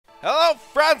Hello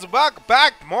friends, welcome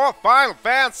back to more Final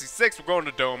Fantasy VI. We're going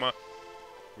to Doma.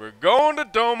 We're going to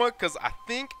Doma because I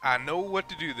think I know what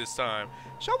to do this time.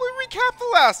 Shall we recap the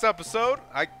last episode?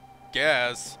 I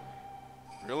guess.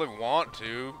 Really want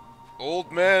to.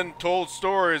 Old men told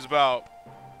stories about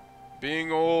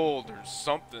being old or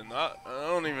something. I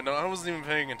don't even know. I wasn't even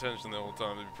paying attention the whole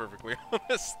time, to be perfectly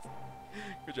honest.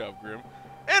 Good job, Grim.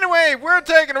 Anyway, we're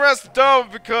taking a rest of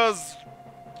Doma because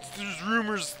there's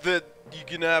rumors that you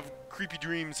can have creepy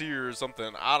dreams here or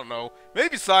something. I don't know.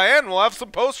 Maybe Cyan will have some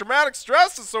post-traumatic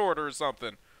stress disorder or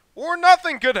something. Or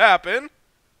nothing could happen.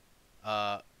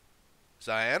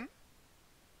 Cyan?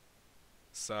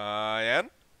 Cyan?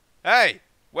 Hey!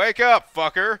 Wake up,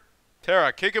 fucker!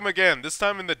 Terra, kick him again, this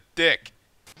time in the dick.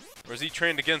 Or is he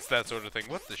trained against that sort of thing?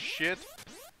 What the shit?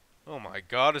 Oh my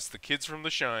god, it's the kids from The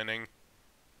Shining.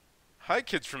 Hi,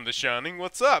 kids from The Shining,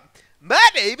 what's up? My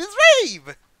name is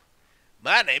Rave!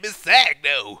 My name is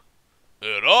Sagno.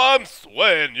 And I'm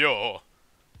Swanyo.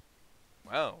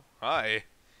 Wow, hi.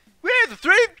 We're the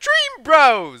three Dream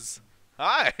Bros!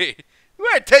 Hi.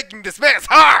 We're taking this man's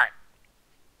heart!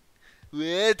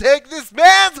 We're taking this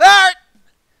man's heart!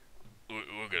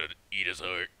 We're gonna eat his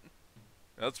heart.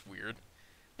 That's weird.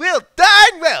 We'll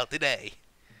dine well today.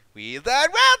 We'll dine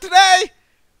well today!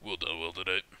 We'll dine well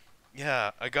today.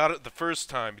 Yeah, I got it the first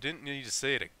time. You didn't need to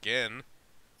say it again.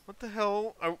 What the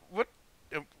hell?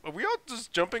 Are we all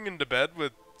just jumping into bed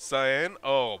with Cyan?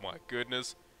 Oh my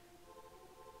goodness.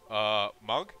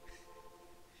 Mug?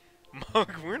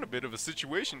 Mug, we're in a bit of a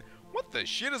situation. What the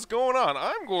shit is going on?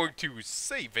 I'm going to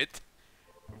save it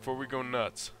before we go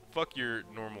nuts. Fuck your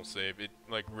normal save. It,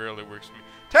 like, rarely works for me.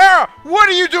 Terra! What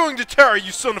are you doing to Terra,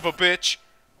 you son of a bitch?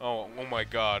 Oh my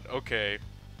god. Okay.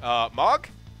 Mog?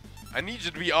 I need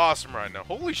you to be awesome right now.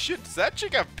 Holy shit, does that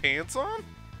chick have pants on?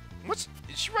 Is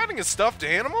she riding a stuffed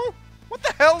animal? What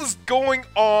the hell is going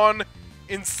on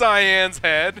in Cyan's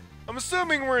head? I'm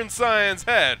assuming we're in Cyan's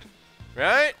head,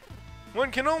 right?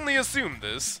 One can only assume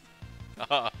this.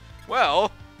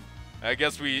 Well, I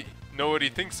guess we know what he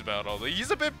thinks about all this.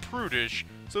 He's a bit prudish,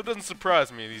 so it doesn't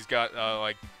surprise me he's got,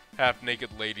 like,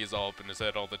 half-naked ladies all up in his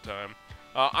head all the time.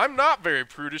 I'm not very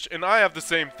prudish, and I have the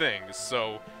same thing,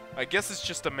 so I guess it's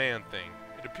just a man thing.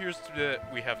 It appears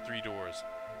that we have 3 doors.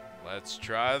 Let's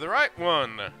try the right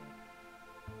one.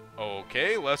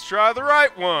 Okay, let's try the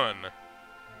right one.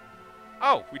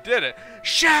 Oh, we did it.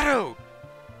 Shadow!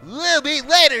 We'll meet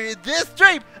later in this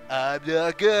stream. I'm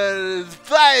not gonna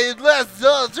fight unless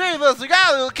all 3 of us are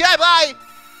gone. Okay, bye!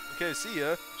 Okay, see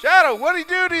ya. Shadow, what'd he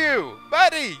do to you?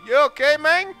 Buddy, you okay,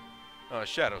 man? Oh,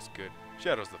 Shadow's good.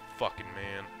 Shadow's the fucking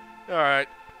man. Alright,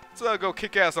 let's go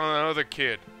kick ass on that other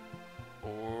kid.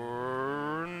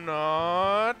 Or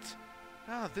not.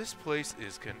 Ah, this place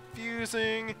is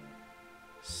confusing.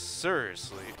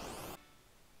 Seriously.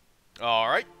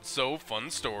 Alright, so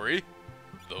fun story.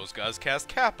 Those guys cast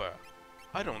Kappa.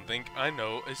 I don't think I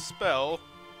know a spell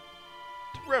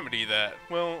to remedy that.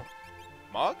 Well,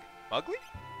 Mugly?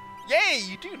 Yay,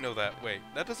 you do know that. Wait,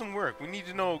 that doesn't work. We need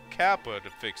to know Kappa to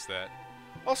fix that.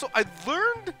 Also, I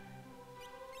learned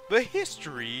the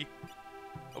history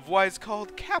of why it's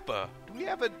called Kappa. Do we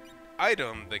have an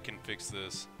item that can fix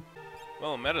this?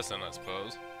 Well, medicine, I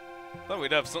suppose. Thought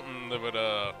we'd have something that would,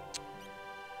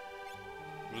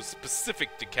 was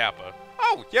specific to Kappa.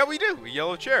 Oh, yeah, we do. A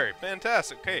yellow cherry.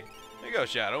 Fantastic. Okay, there you go,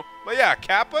 Shadow. But yeah,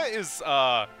 Kappa is,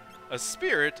 a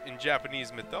spirit in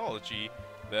Japanese mythology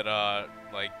that,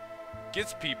 like,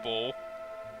 gets people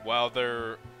while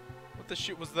they're... What the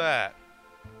shit was that?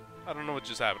 I don't know what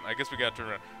just happened. I guess we got to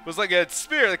turn around. It was like a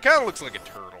spirit that kind of looks like a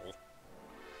turtle.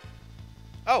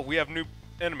 Oh, we have new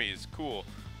enemies. Cool.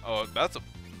 Oh, that's a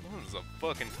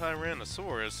fucking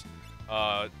Tyrannosaurus.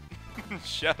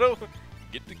 Shadow,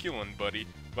 get to killing, buddy.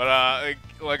 But,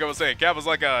 like I was saying, Kappa's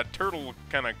like a turtle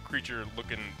kind of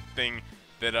creature-looking thing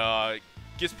that,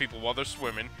 gets people while they're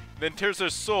swimming, then tears their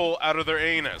soul out of their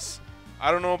anus.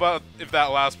 I don't know about if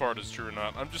that last part is true or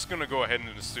not. I'm just gonna go ahead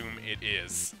and assume it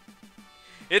is.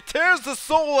 It tears the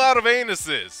soul out of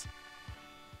anuses!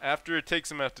 After it takes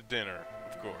them out to dinner,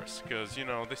 of course, because, you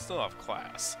know, they still have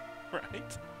class.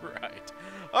 Right? Right.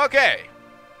 Okay!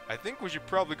 I think we should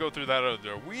probably go through that other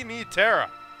door. We need Terra!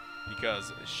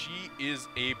 Because she is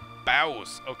a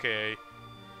bouse. Okay.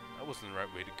 That wasn't the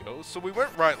right way to go. So we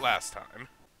went right last time.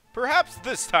 Perhaps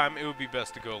this time it would be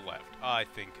best to go left. I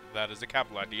think that is a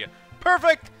capital idea.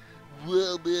 Perfect!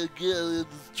 We'll be again in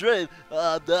the stream.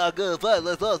 I'm not gonna fight.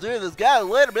 Let's all do this guy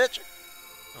later, bitch.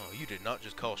 Oh, you did not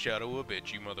just call Shadow a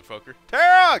bitch, you motherfucker.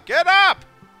 Terra, get up!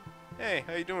 Hey,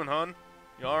 how you doing, hon?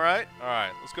 You alright?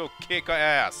 Alright, let's go kick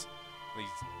ass. These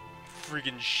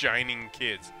freaking shining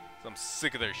kids. I'm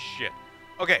sick of their shit.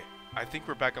 Okay, I think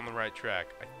we're back on the right track.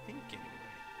 I think anyway.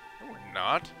 No, we're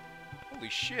not. Holy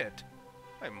shit.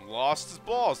 I'm lost as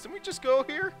balls. Didn't we just go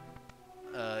here?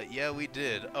 Yeah, we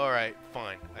did. Alright,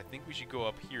 fine. I think we should go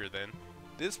up here then.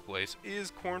 This place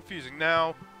is confusing.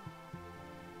 Now,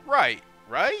 right.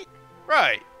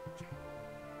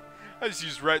 I just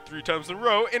used right 3 times in a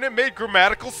row, and it made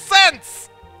grammatical sense!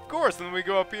 Of course, and then we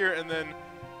go up here, and then,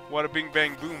 wada bing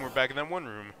bang boom, we're back in that one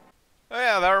room. Oh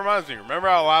yeah, that reminds me. Remember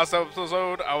our last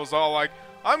episode? I was all like,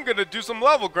 I'm gonna do some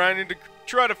level grinding to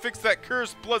try to fix that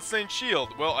cursed bloodstained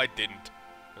shield. Well, I didn't.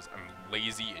 Because I'm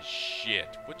lazy as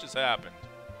shit. What just happened?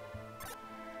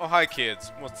 Oh, hi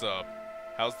kids. What's up?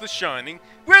 How's the shining?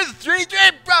 We're the 3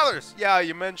 Drake Brothers! Yeah,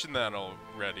 you mentioned that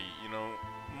already. You know,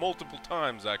 multiple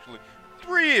times actually.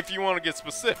 3 if you want to get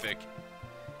specific.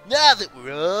 Now that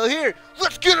we're all here,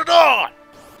 let's get it on!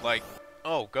 Like,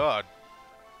 oh god.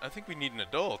 I think we need an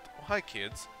adult. Oh, hi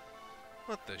kids.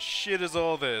 What the shit is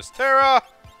all this? Terra!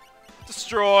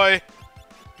 Destroy!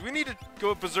 Do we need to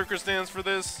go berserker stance for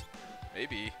this?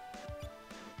 Maybe.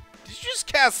 Did you just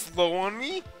cast slow on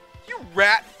me? You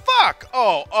rat fuck!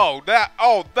 Oh,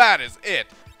 that is it.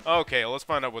 Okay, let's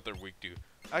find out what they're weak to.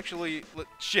 Actually,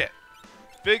 shit.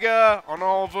 Figa on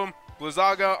all of them.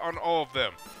 Blizzaga on all of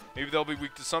them. Maybe they'll be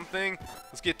weak to something.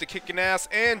 Let's get to kicking ass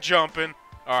and jumping.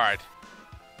 Alright.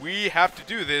 We have to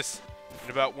do this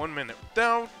in about 1 minute.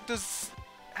 Now, does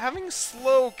having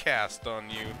slow cast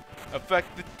on you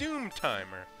affect the doom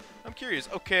timer? I'm curious.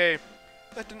 Okay,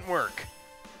 that didn't work.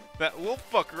 That little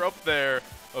fucker up there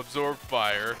absorbed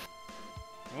fire.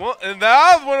 And the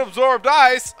other one absorbed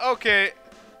ice. Okay.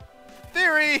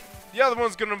 Theory, the other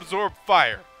one's gonna absorb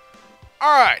fire.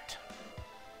 Alright.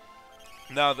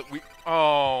 Now that we...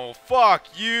 Oh, fuck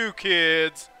you,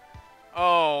 kids.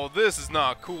 Oh, this is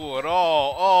not cool at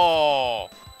all.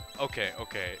 Oh. Okay.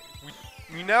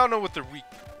 We now know what they're weak.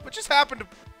 What just happened to...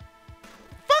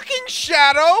 Fucking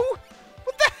Shadow?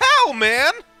 What the hell,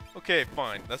 man? Okay,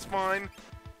 fine. That's fine.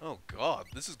 Oh, God.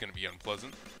 This is gonna be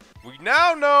unpleasant. We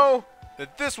now know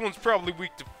that this one's probably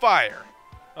weak to fire.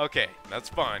 Okay, that's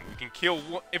fine. We can kill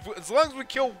one... As long as we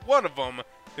kill one of them,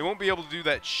 they won't be able to do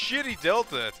that shitty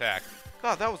Delta attack.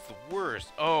 God, that was the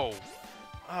worst. Oh,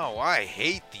 I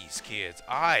hate these kids.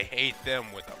 I hate them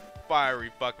with a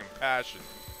fiery fucking passion.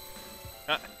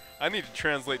 I need to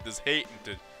translate this hate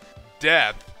into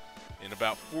death in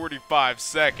about 45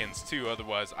 seconds, too.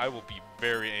 Otherwise, I will be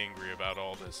very angry about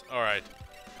all this. Alright.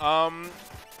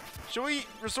 Shall we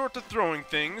resort to throwing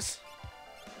things?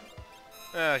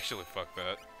 Actually, fuck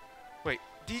that. Wait,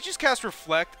 did you just cast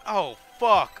Reflect? Oh,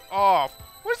 fuck off.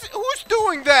 Who's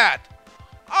doing that?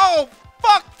 Oh,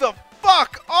 fuck the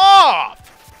fuck off!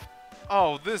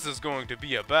 Oh, this is going to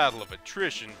be a battle of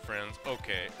attrition, friends.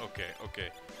 Okay.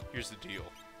 Here's the deal.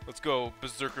 Let's go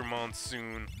Berserker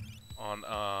Monsoon on,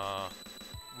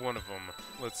 one of them.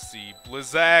 Let's see.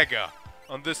 Blizzaga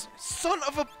on this son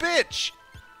of a bitch!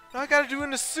 Now I gotta do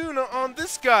an Asuna on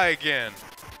this guy again.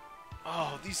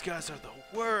 Oh, these guys are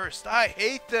the worst. I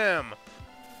hate them.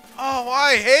 Oh,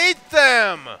 I hate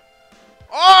them!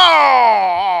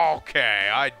 Oh,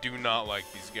 okay. I do not like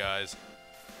these guys.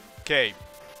 Okay.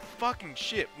 Fucking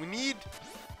shit. We need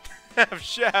to have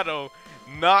Shadow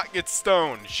not get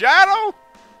stoned. Shadow?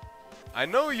 I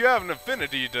know you have an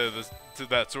affinity to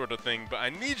that sort of thing, but I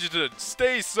need you to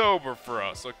stay sober for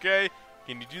us, okay?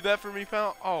 Can you do that for me,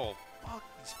 pal? Oh, fuck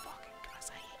these fucking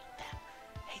guys.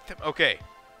 I hate them.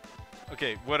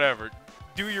 Okay, whatever.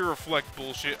 Do your reflect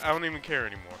bullshit. I don't even care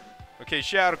anymore. Okay,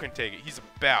 Shadow can take it. He's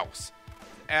a bouse.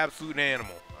 Absolute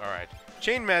animal. Alright.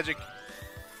 Chain magic.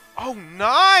 Oh,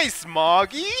 nice,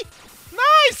 Moggy!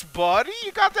 Nice, buddy!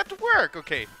 You got that to work.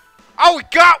 Okay. Oh, we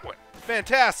got one!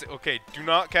 Fantastic. Okay, do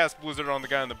not cast Blizzard on the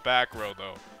guy in the back row,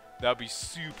 though. That would be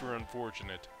super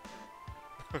unfortunate.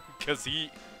 Because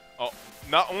he... Oh,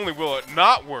 not only will it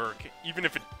not work, even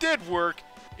if it did work,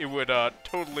 it would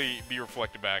totally be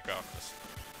reflected back on us.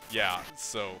 Yeah,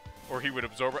 so... Or he would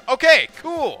absorb it. Okay,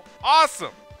 cool!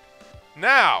 Awesome!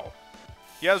 Now,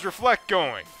 he has Reflect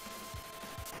going.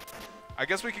 I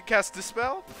guess we could cast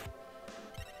Dispel?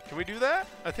 Can we do that?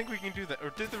 I think we can do that. Or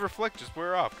did the Reflect just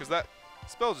wear off? Because that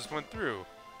spell just went through.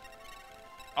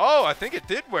 Oh, I think it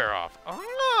did wear off.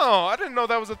 Oh, I didn't know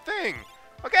that was a thing.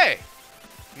 Okay.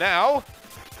 Now,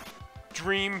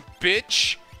 Dream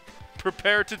Bitch,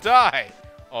 prepare to die.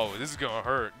 Oh, this is gonna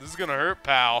hurt. This is gonna hurt,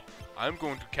 pal. I'm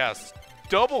going to cast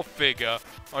Double Figure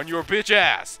on your bitch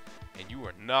ass. And you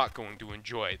are not going to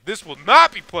enjoy it. This will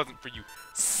not be pleasant for you,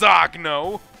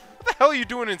 Sogno. What the hell are you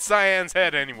doing in Cyan's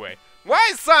head anyway? Why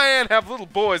does Cyan have little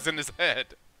boys in his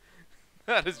head?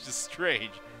 That is just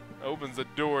strange. Opens the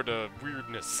door to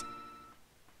weirdness.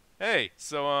 Hey,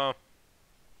 so,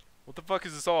 What the fuck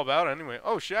is this all about anyway?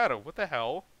 Oh, Shadow, what the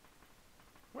hell?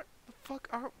 What the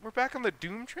fuck we're back on the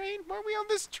Doom train? Why are we on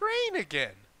this train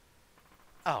again?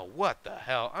 Oh, what the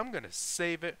hell? I'm gonna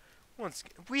save it. Once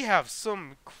we have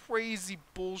some crazy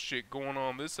bullshit going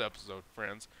on this episode,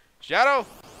 friends. Shadow,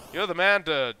 you're the man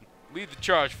to lead the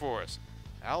charge for us.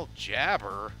 Al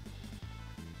Jabber?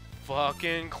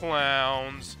 Fucking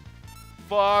clowns.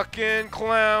 Fucking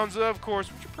clowns, of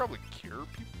course. We should probably cure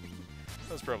people.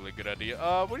 That's probably a good idea.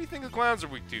 What do you think the clowns are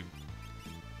weak to?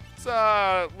 Let's,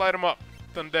 light them up.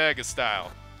 Thundaga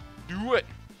style. Do it!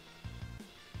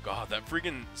 God, that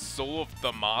freaking Soul of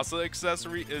Thamasa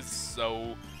accessory is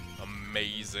so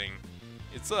amazing.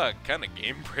 It's, kind of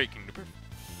game-breaking, to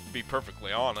be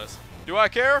perfectly honest. Do I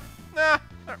care? Nah,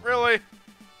 not really.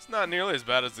 It's not nearly as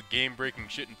bad as the game-breaking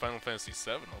shit in Final Fantasy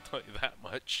VII, I'll tell you that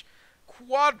much.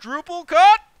 Quadruple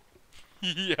cut?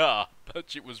 Yeah,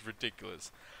 that shit was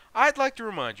ridiculous. I'd like to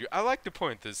remind you, I like to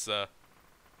point this,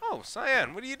 Oh,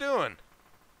 Cyan, what are you doing?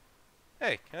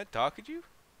 Hey, can I talk at you?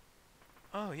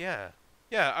 Oh, yeah.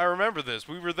 Yeah, I remember this.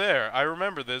 We were there. I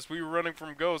remember this. We were running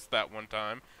from ghosts that one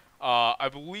time. I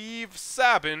believe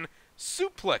Sabin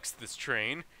suplexed this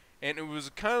train, and it was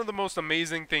kind of the most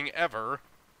amazing thing ever.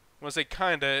 When I say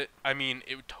kinda, I mean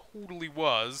it totally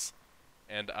was.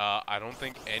 And I don't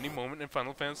think any moment in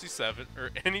Final Fantasy VII,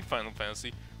 or any Final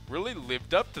Fantasy, really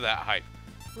lived up to that hype.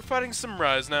 We're fighting some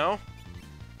Rise now.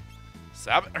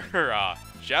 Sabin,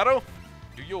 Shadow,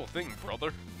 do your thing,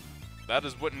 brother. That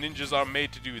is what ninjas are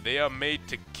made to do. They are made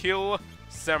to kill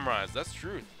samurais. That's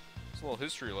truth. It's a little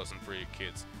history lesson for you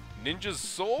kids. Ninja's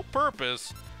sole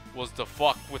purpose was to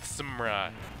fuck with samurai.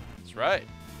 That's right.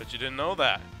 Bet you didn't know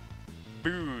that.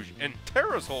 Boosh. And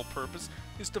Terra's whole purpose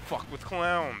is to fuck with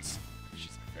clowns.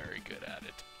 She's very good at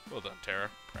it. Well done, Terra.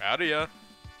 Proud of ya.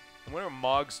 I wonder what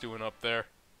Mog's doing up there.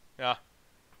 Yeah.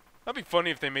 That'd be funny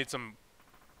if they made some...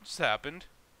 What just happened?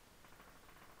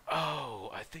 Oh,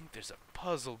 I think there's a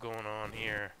puzzle going on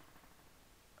here.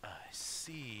 I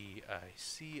see.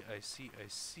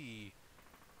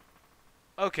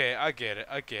 Okay, I get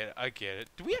it.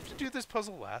 Do we have to do this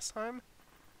puzzle last time?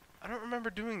 I don't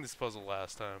remember doing this puzzle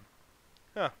last time.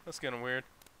 Huh, that's kind of weird.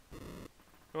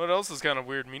 What else is kind of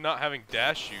weird? Me not having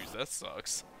dash shoes. That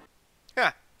sucks.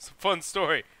 Yeah, it's a fun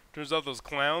story. Turns out those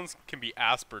clowns can be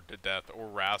aspered to death, or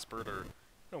raspered, or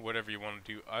whatever you want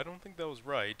to do. I don't think that was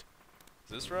right.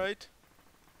 Is this right?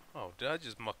 Oh, did I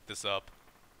just muck this up?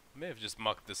 I may have just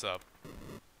mucked this up.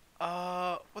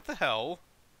 What the hell?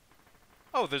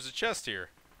 Oh, there's a chest here.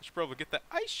 I should probably get that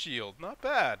ice shield. Not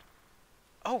bad.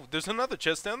 Oh, there's another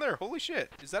chest down there. Holy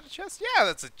shit. Is that a chest? Yeah,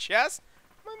 that's a chest.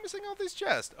 Am I missing all these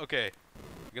chests? Okay.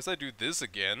 I guess I do this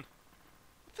again.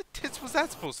 What the tits was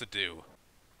that supposed to do?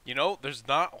 You know, there's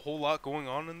not a whole lot going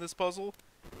on in this puzzle.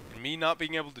 And me not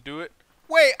being able to do it.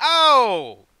 Wait,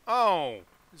 oh! Oh.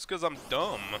 It's because I'm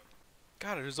dumb.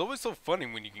 God, it is always so funny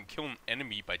when you can kill an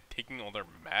enemy by taking all their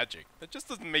magic. That just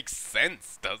doesn't make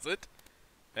sense, does it?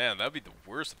 Man, that'd be the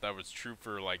worst if that was true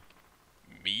for, like,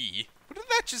 me. What did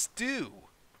that just do?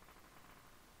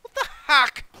 What the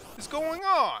heck is going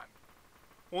on?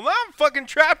 Well, now I'm fucking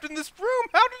trapped in this room.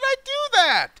 How did I do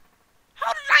that?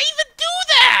 How did I even do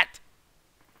that?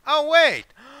 Oh, wait.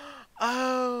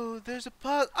 Oh, there's a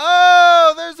puzzle.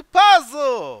 Oh, there's a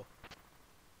puzzle.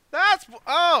 That's...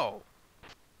 Oh.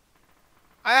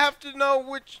 I have to know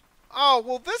which... Oh,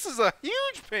 well, this is a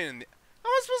huge pain. How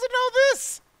am I supposed to know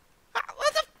this?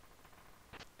 What the...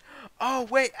 Oh,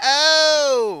 wait.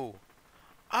 Oh.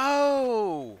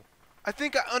 Oh. I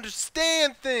think I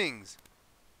understand things.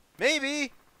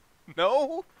 Maybe.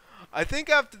 No. I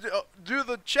think I have to do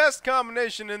the chest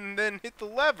combination and then hit the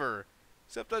lever.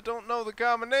 Except I don't know the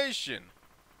combination.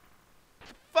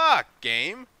 Fuck,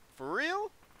 game. For real?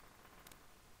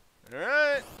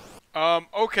 Alright.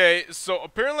 Okay, so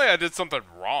apparently I did something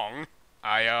wrong.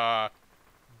 I,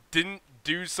 didn't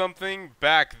do something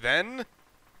back then?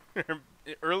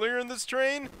 Earlier in this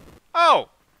train? Oh!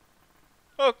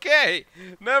 Okay,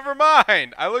 never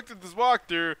mind. I looked at this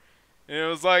walkthrough, and it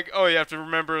was like, oh, you have to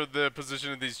remember the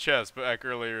position of these chests back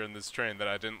earlier in this train that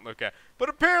I didn't look at. But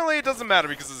apparently it doesn't matter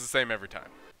because it's the same every time.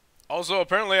 Also,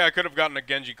 apparently I could have gotten a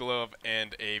Genji glove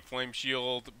and a flame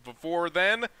shield before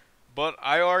then, but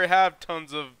I already have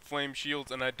tons of flame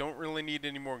shields, and I don't really need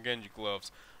any more Genji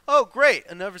gloves. Oh, great,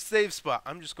 another save spot.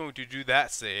 I'm just going to do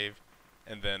that save,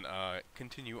 and then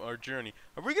continue our journey.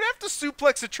 Are we going to have to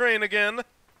suplex a train again?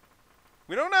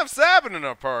 We don't have Sabin in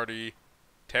our party.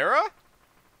 Terra?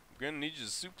 I'm going to need you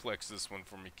to suplex this one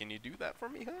for me. Can you do that for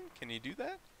me, hon? Can you do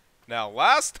that? Now,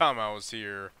 last time I was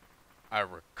here, I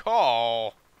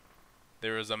recall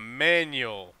there was a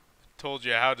manual that told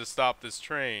you how to stop this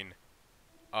train.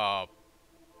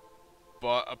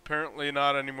 but apparently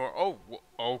not anymore. Oh,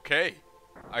 okay.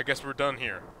 I guess we're done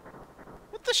here.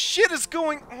 What the shit is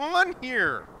going on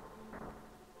here?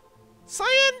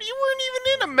 Cyan, you weren't even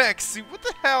in a mech suit. What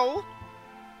the hell?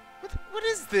 What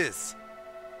is this?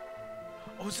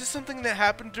 Oh, is this something that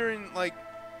happened during, like,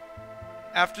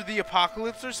 after the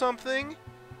apocalypse or something?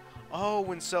 Oh,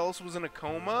 when Celis was in a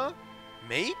coma?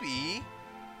 Maybe.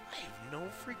 I have no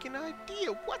freaking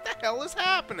idea. What the hell is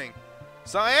happening?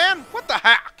 Cyan, what the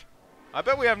heck? I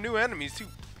bet we have new enemies too.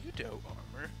 Pluto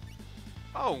armor.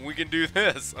 Oh, we can do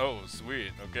this. Oh,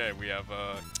 sweet. Okay, we have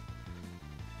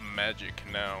magic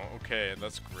now. Okay,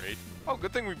 that's great. Oh,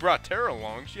 good thing we brought Tara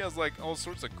along. She has like all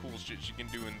sorts of cool shit she can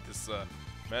do in this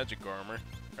magic armor,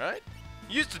 right?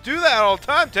 You used to do that all the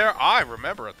time, Tara. I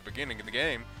remember at the beginning of the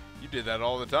game, you did that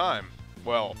all the time.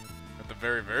 Well, at the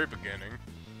very, very beginning.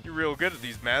 You're real good at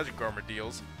these magic armor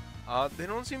deals. They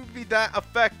don't seem to be that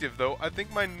effective, though. I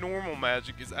think my normal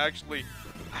magic is actually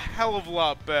a hell of a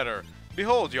lot better.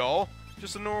 Behold, y'all.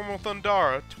 Just a normal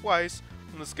Thundara twice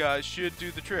on the sky should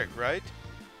do the trick, right?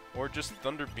 Or just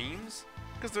thunder beams?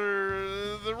 Because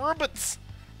they're the robots.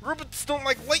 Robots don't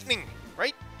like lightning,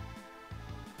 right?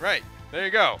 Right. There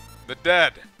you go. The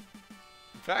dead.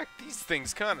 In fact, these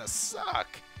things kind of suck.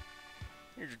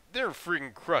 They're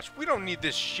freaking crushed. We don't need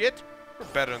this shit. We're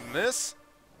better than this.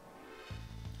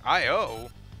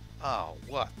 I.O. Oh,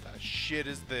 what the shit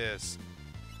is this?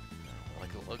 I don't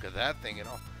like the look of that thing at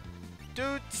all.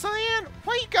 Dude, Cyan,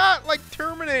 why you got like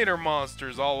Terminator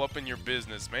monsters all up in your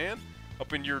business, man?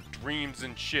 Up in your dreams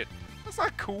and shit. That's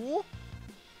not cool.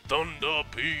 Thunder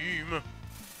beam.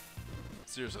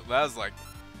 Seriously,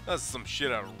 that's some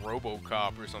shit out of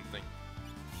RoboCop or something.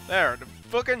 There, to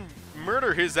fucking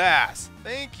murder his ass.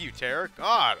 Thank you, Tara.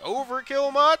 God,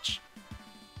 overkill much?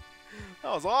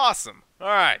 That was awesome.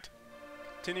 Alright.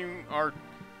 Continuing our...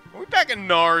 Are we back in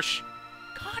Narsh?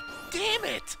 God damn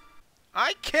it!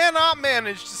 I cannot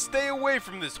manage to stay away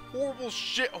from this horrible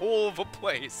shithole of a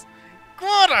place.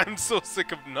 God, I'm so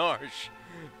sick of Narsh.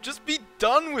 Just be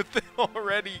done with it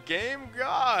already, game.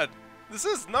 God. This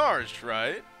is Narsh,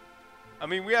 right? I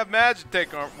mean, we have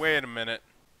Magitech, aren't we? Wait a minute.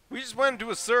 We just went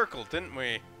into a circle, didn't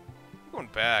we? I'm going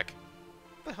back.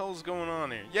 What the hell is going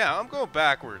on here? Yeah, I'm going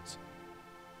backwards.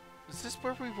 Is this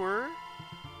where we were?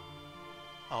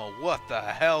 Oh, what the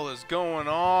hell is going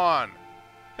on?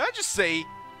 Can I just say,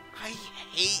 I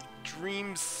hate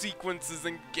dream sequences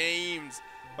in games.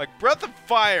 Like Breath of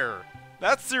Fire.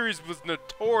 That series was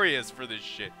notorious for this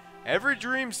shit. Every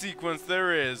dream sequence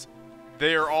there is,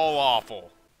 they are all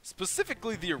awful.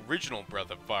 Specifically the original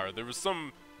Breath of Fire. There was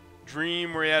some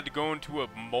dream where you had to go into a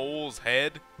mole's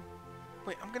head.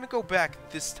 Wait, I'm gonna go back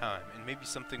this time and maybe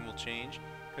something will change.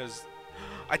 Because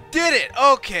I did it!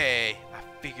 Okay! I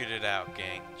figured it out,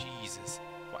 gang. Jesus.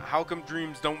 How come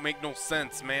dreams don't make no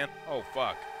sense, man? Oh,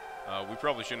 fuck. We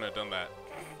probably shouldn't have done that.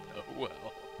 Oh,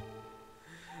 well.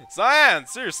 Cyan!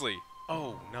 Seriously!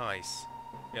 Oh, nice.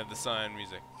 Yeah, the Cyan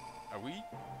music. Are we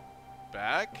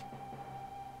back?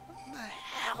 What the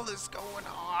hell is going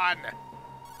on?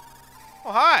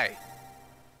 Oh, hi!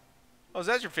 Oh, is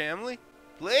that your family?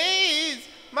 Please,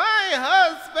 my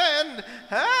husband,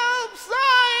 help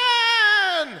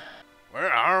Cyan!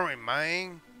 Where are we,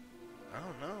 man? I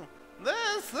don't know.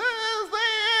 This is the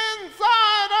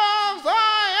inside of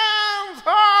Cyan's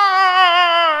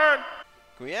heart!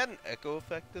 Can we add an echo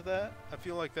effect to that? I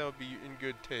feel like that would be in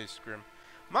good taste, Grim.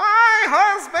 My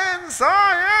husband,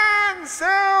 Cyan,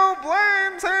 still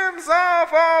blames himself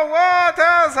for what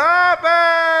has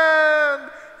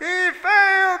happened. He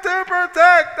failed to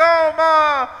protect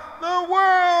Oma. The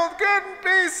world couldn't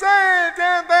be saved,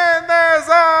 and then there's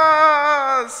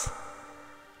us.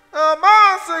 A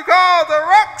monster called the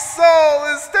Rock Soul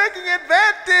is taking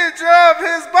advantage of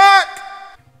his butt.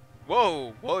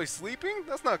 Whoa, while he's sleeping?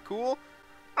 That's not cool.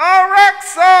 A Rock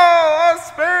Soul, a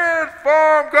spirit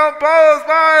form composed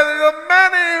by the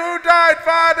many who died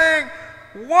fighting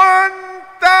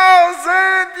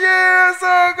 1,000 years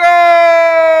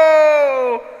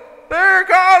ago. They're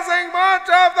causing much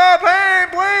of the pain.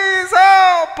 Please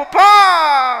help,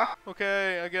 Papa.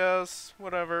 Okay, I guess.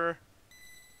 Whatever.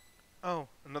 Oh,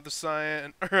 another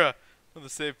Cyan. Another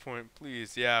save point,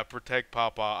 please. Yeah, protect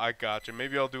Papa. I gotcha.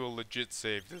 Maybe I'll do a legit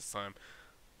save this time.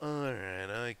 Alright,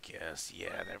 I guess.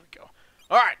 Yeah, there we go.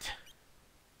 Alright.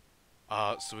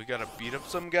 So we gotta beat up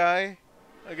some guy,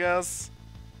 I guess.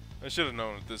 I should have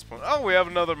known at this point. Oh, we have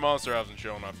another monster hasn't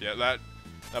shown up yet. That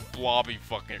blobby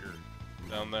fucker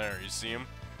down there. You see him?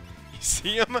 You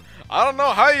see him? I don't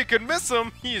know how you could miss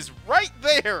him. He is right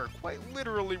there. Quite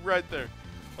literally right there.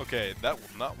 Okay, that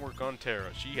will not work on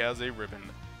Tara. She has a ribbon.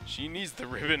 She needs the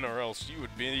ribbon or else she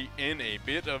would be in a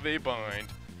bit of a bind.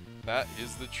 That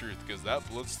is the truth, because that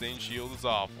bloodstained shield is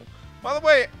awful. By the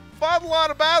way, fought a lot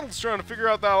of battles trying to figure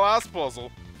out that last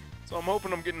puzzle. So I'm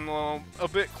hoping I'm getting a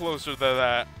bit closer to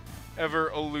that ever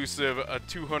elusive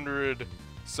 200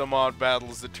 some odd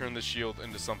battles that turn the shield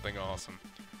into something awesome.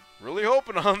 Really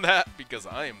hoping on that, because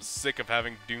I am sick of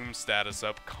having Doom status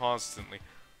up constantly.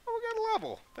 Oh, we got a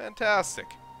level. Fantastic.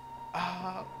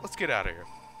 Let's get out of here,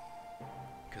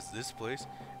 because this place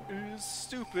is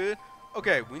stupid.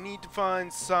 Okay, we need to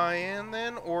find Cyan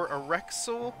then, or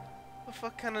Erexel. The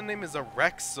fuck kind of name is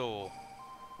Erexel?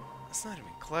 That's not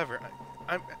even clever.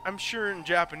 I'm sure in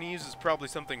Japanese it's probably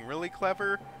something really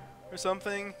clever or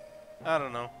something. I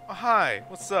don't know. Oh, hi,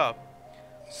 what's up?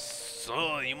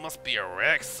 So, you must be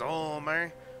Erexel,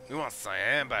 man. We want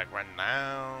Cyan back right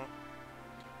now.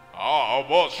 Ah,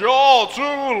 but you're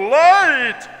too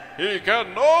late! He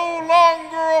can no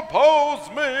longer oppose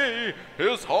me!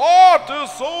 His heart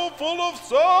is so full of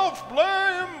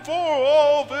self-blame for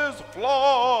all of his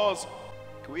flaws!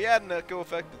 Can we add an echo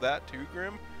effect to that too,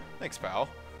 Grim? Thanks, pal.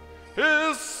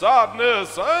 His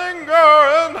sadness, anger,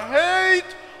 and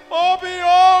hate are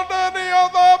beyond any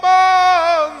other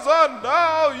man's, and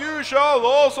now you shall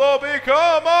also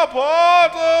become a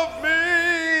part of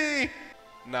me!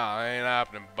 Nah, ain't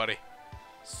happening, buddy.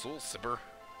 Soul Sipper.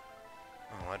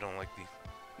 Oh, I don't like these.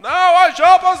 Now I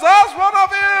shall possess one of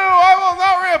you! I will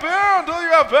not reappear until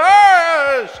you have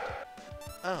perished!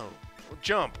 Oh, well,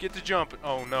 jump. Get to jump.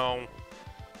 Oh, no.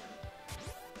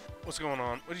 What's going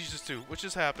on? What did you just do? What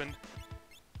just happened?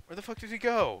 Where the fuck did he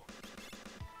go?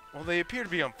 Well, they appear to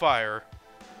be on fire.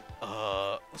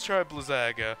 Let's try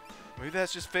Blizzaga. Maybe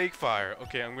that's just fake fire.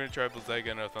 Okay, I'm gonna try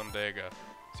Blizzaga and a Thundega.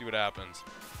 See what happens.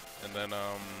 And then,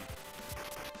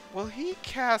 well, he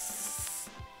casts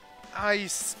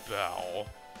Ice Spell.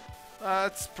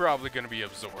 That's probably gonna be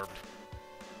absorbed.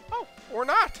 Oh, or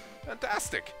not.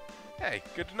 Fantastic. Hey,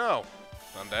 good to know.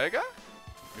 Thundega?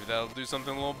 Maybe that'll do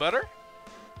something a little better?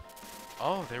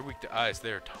 Oh, they're weak to ice.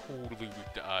 They're totally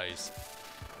weak to ice.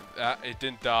 It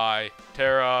didn't die.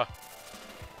 Terra,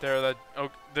 that.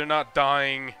 Oh, they're not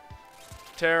dying.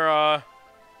 Terra.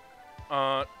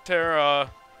 Terra.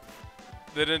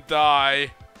 They didn't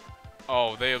die.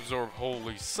 Oh, they absorb.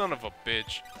 Holy son of a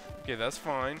bitch. Okay, that's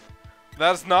fine.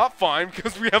 That's not fine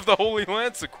because we have the Holy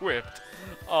Lance equipped.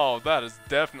 Oh, that is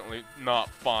definitely not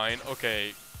fine.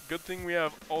 Okay, good thing we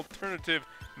have alternative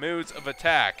modes of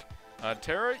attack.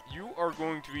 Terra, you are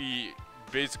going to be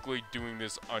basically doing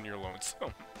this on your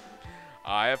lonesome.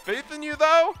 I have faith in you,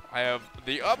 though. I have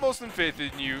the utmost in faith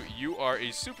in you. You are a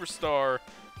superstar,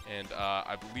 and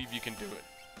I believe you can do it.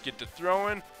 Get to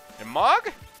throwing. And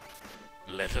Mog,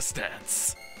 let us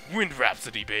dance. Wind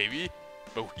Rhapsody, baby.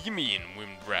 Bohemian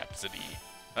Wind Rhapsody.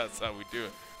 That's how we do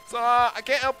it. So, I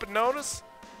can't help but notice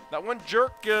that one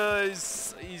jerk,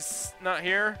 he's not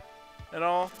here at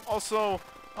all. Also,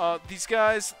 these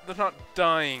guys, they're not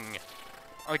dying.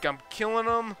 Like, I'm killing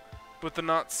them, but they're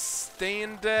not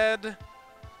staying dead.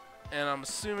 And I'm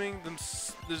assuming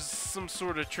there's some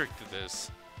sort of trick to this.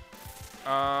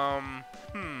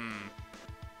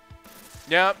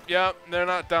 Yep, they're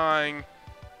not dying.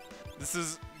 This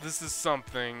is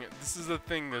something. This is a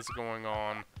thing that's going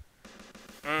on.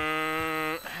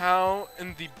 How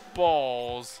in the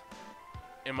balls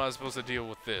am I supposed to deal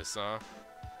with this, huh?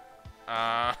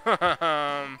 I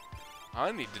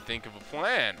need to think of a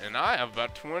plan, and I have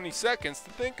about 20 seconds to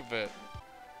think of it.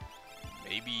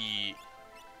 Maybe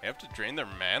I have to drain their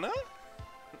mana?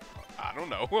 I don't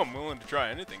know. I'm willing to try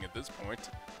anything at this point.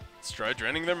 Let's try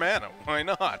draining their mana. Why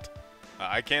not?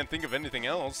 I can't think of anything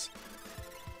else.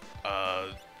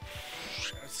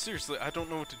 Seriously, I don't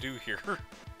know what to do here.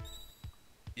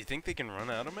 You think they can run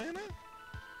out of mana?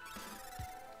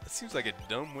 That seems like a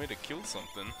dumb way to kill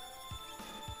something.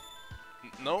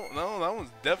 No, that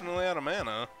one's definitely out of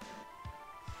mana.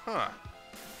 Huh.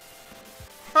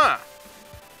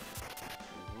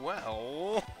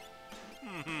 Well.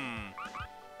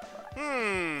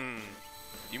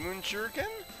 Demon Shuriken?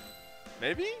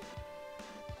 Maybe?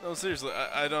 No, seriously,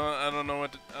 I don't know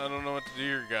what to do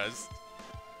here, guys.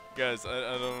 Guys,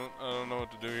 I don't know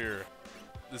what to do here.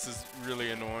 This is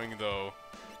really annoying, though.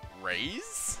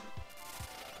 Raise?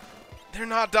 They're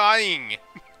not dying.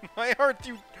 Why aren't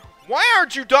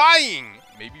you dying?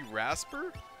 Maybe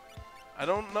Rasper? I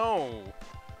don't know.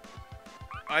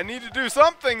 I need to do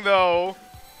something, though,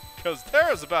 because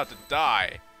Terra's about to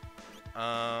die.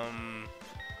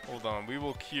 Hold on. We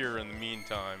will cure in the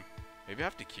meantime. Maybe I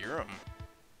have to cure him.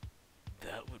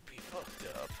 That would be fucked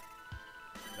up.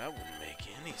 That wouldn't make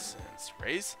any sense.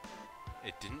 Raise?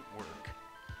 It didn't work.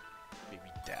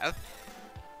 Maybe death?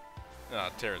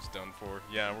 Ah, Terra's done for.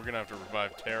 Yeah, we're gonna have to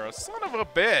revive Terra. Son of a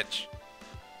bitch!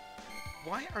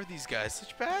 Why are these guys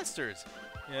such bastards?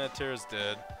 Yeah, Terra's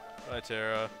dead. Bye,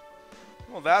 Terra.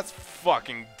 Well, that's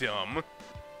fucking dumb.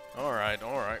 Alright,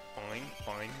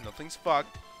 fine. Nothing's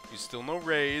fucked. You still no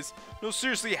raise. No,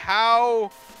 seriously,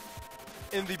 how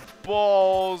in the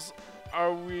balls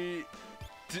are we...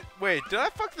 Wait, did I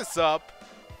fuck this up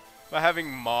by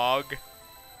having Mog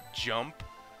jump?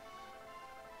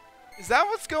 Is that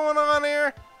what's going on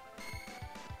here?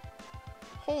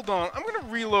 Hold on, I'm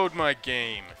gonna reload my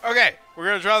game. Okay, we're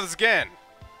gonna try this again.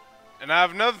 And I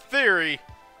have another theory.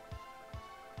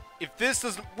 If this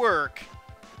doesn't work,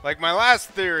 like my last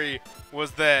theory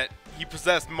was that he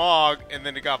possessed Mog and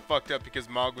then it got fucked up because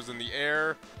Mog was in the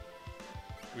air,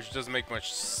 which doesn't make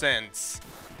much sense,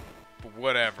 but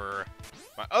whatever.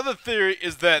 My other theory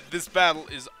is that this battle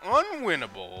is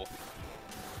unwinnable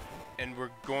and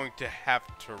we're going to have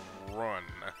to run,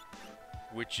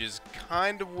 which is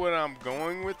kind of what I'm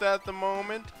going with at the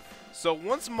moment. So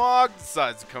once Mog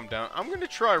decides to come down, I'm going to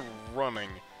try running,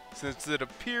 since it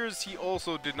appears he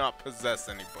also did not possess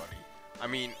anybody. I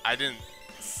mean, I didn't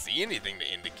see anything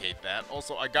to indicate that.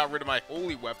 Also, I got rid of my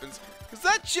holy weapons, because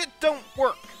that shit don't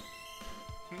work.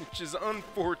 Which is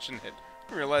unfortunate. I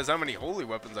didn't realize how many holy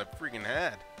weapons I freaking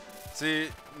had. See,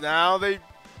 now they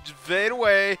just fade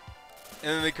away, and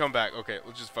then they come back. Okay,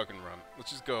 let's just fucking run.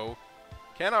 Let's just go.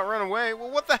 Cannot run away? Well,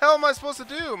 what the hell am I supposed to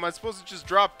do? Am I supposed to just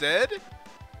drop dead?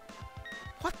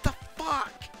 What the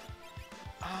fuck?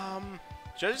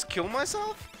 Should I just kill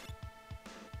myself?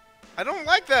 I don't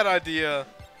like that idea.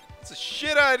 It's a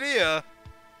shit idea.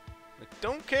 I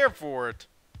don't care for it.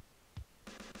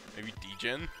 Maybe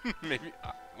degen? Maybe.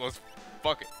 Let's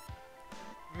fuck it.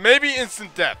 Maybe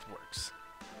instant death works.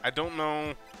 I don't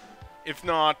know. If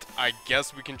not, I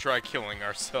guess we can try killing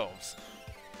ourselves.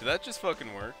 Did that just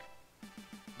fucking work?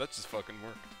 That just fucking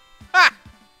worked. Ha!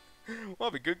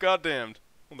 Well, be good goddamned.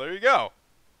 Well, there you go.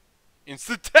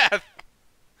 Instant death!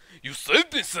 You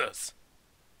saved me, sis!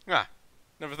 Ah,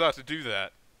 never thought to do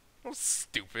that. Oh,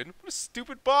 stupid. What a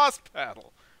stupid boss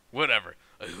battle. Whatever.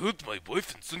 I heard my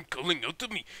wife and son calling out to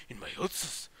me in my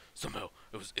house. Somehow,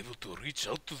 I was able to reach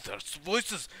out to their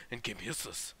voices and came here,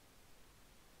 sis.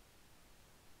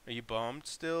 Are you bombed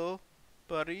still,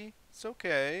 buddy? It's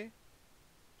okay.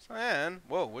 Cyan?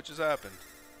 Whoa, what just happened?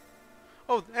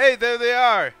 Oh, hey, there they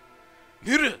are!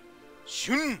 Mira!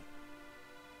 Shun!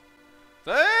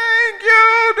 Thank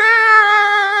you,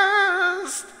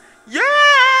 dearest!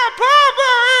 Yeah,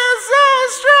 Papa is so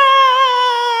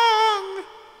strong!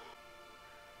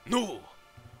 No!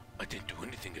 I didn't do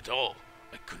anything at all.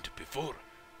 I couldn't before,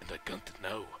 and I can't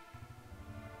now.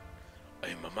 I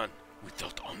am a man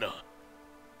without honor.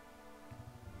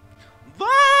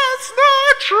 That's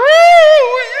not true!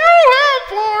 You have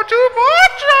far too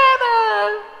much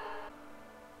honor!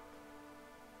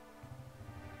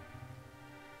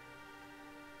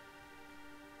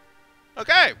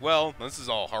 Okay, well, this is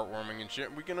all heartwarming and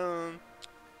shit. We gonna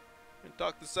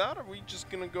talk this out, or are we just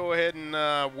gonna go ahead and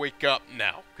wake up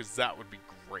now? Because that would be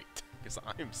great. Because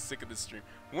I am sick of this stream.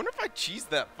 I wonder if I cheesed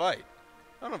that fight.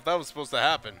 I don't know if that was supposed to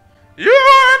happen. You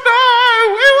and I,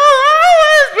 we will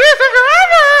always be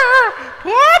together!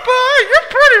 Papa, you're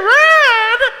pretty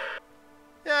rad!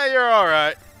 Yeah, you're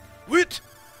alright. Wait!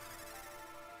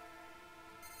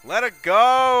 Let it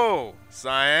go,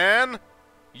 Cyan!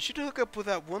 You should hook up with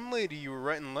that one lady you were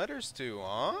writing letters to,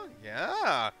 huh?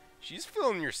 Yeah, she's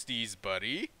filling your steez,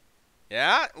 buddy.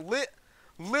 Yeah,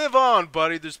 live on,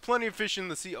 buddy. There's plenty of fish in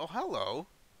the sea. Oh, hello.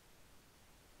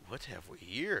 What have we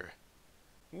here?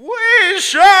 We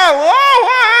shall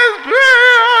always be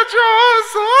at your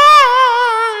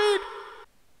side!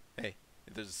 Hey,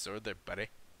 there's a sword there, buddy.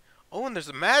 Oh, and there's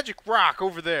a magic rock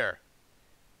over there.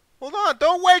 Hold on,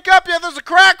 don't wake up yet. There's a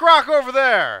crack rock over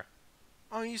there.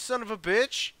 Oh, you son of a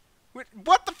bitch.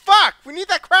 What the fuck? We need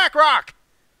that crack rock.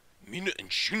 Mina and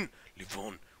Shun live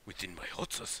on within my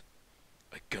houses.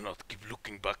 I cannot keep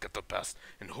looking back at the past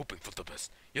and hoping for the best.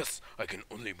 Yes, I can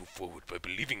only move forward by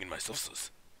believing in myself,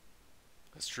 sis.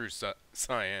 That's true,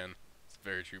 Cyan. It's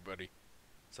very true, buddy.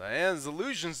 Cyan's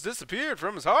illusions disappeared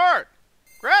from his heart.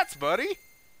 Congrats, buddy.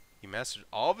 He mastered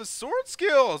all of his sword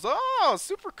skills. Oh,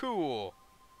 super cool.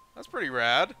 That's pretty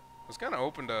rad. I was kind of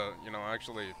hoping to, you know,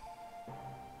 actually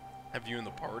have you in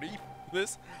the party for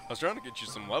this. I was trying to get you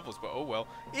some levels, but oh well.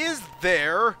 Is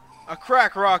there a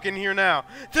crack rock in here now?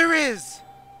 There is!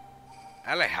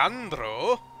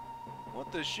 Alejandro?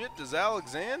 What the shit does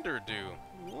Alexander do?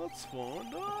 Let's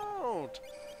find out.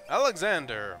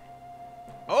 Alexander.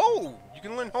 Oh, you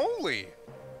can learn holy.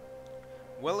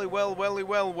 Welly, well, welly,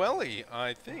 well, welly,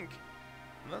 I think.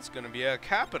 And that's gonna be a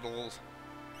capital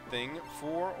anything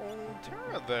for old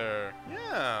Terra there.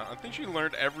 Yeah, I think she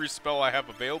learned every spell I have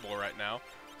available right now.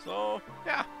 So,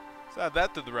 yeah, let's add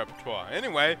that to the repertoire.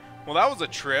 Anyway, well, that was a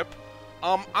trip.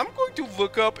 I'm going to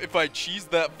look up if I cheese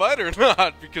that fight or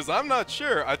not, because I'm not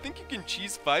sure. I think you can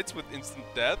cheese fights with instant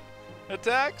death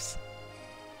attacks.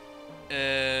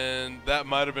 And that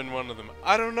might have been one of them.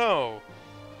 I don't know.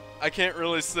 I can't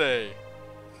really say.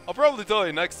 I'll probably tell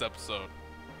you next episode.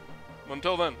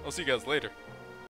 Until then, I'll see you guys later.